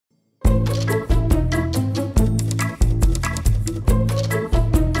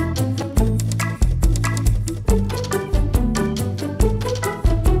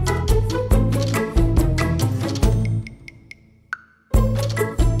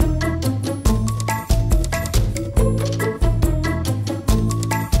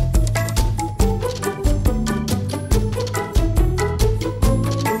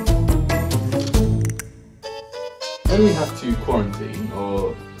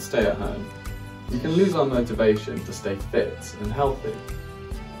stay at home, we can lose our motivation to stay fit and healthy.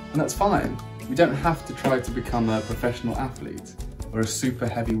 And that's fine. We don't have to try to become a professional athlete or a super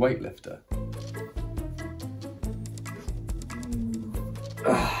heavy weightlifter.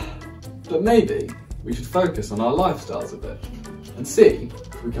 But maybe we should focus on our lifestyles a bit and see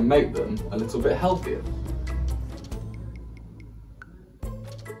if we can make them a little bit healthier.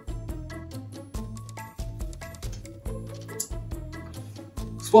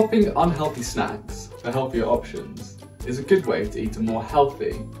 Swapping unhealthy snacks for healthier options is a good way to eat a more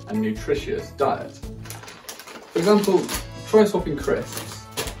healthy and nutritious diet. For example, try swapping crisps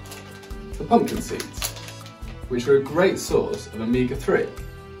for pumpkin seeds, which are a great source of omega-3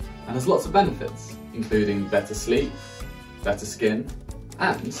 and has lots of benefits, including better sleep, better skin,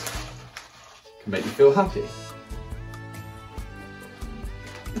 and can make you feel happy.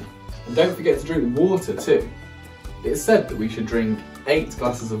 And don't forget to drink water too. It is said that we should drink 8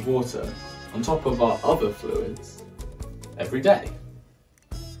 glasses of water on top of our other fluids every day.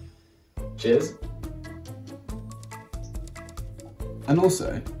 Cheers. And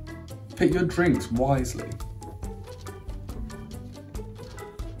also, pick your drinks wisely.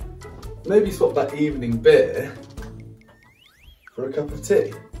 Maybe swap that evening beer for a cup of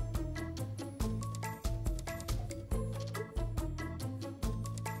tea.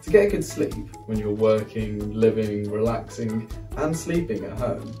 To get a good sleep when you're working, living, relaxing and sleeping at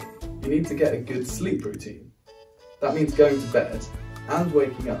home, you need to get a good sleep routine. That means going to bed and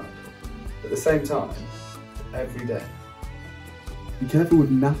waking up at the same time every day. Be careful with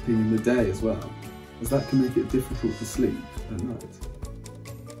napping in the day as well, as that can make it difficult to sleep at night.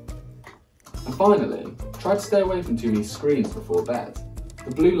 And finally, try to stay away from too many screens before bed.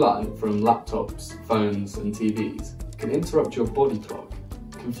 The blue light from laptops, phones and TVs can interrupt your body clock,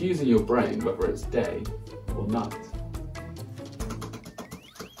 confusing your brain whether it's day or night.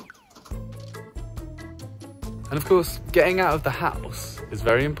 And of course, getting out of the house is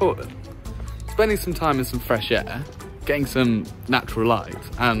very important. Spending some time in some fresh air, getting some natural light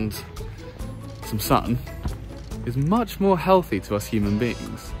and some sun is much more healthy to us human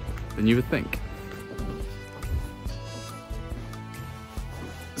beings than you would think.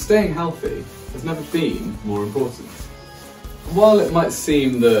 Staying healthy has never been more important. While it might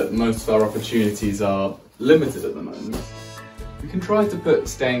seem that most of our opportunities are limited at the moment, we can try to put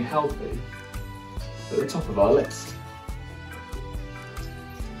staying healthy at the top of our list.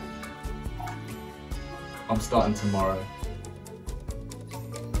 I'm starting tomorrow.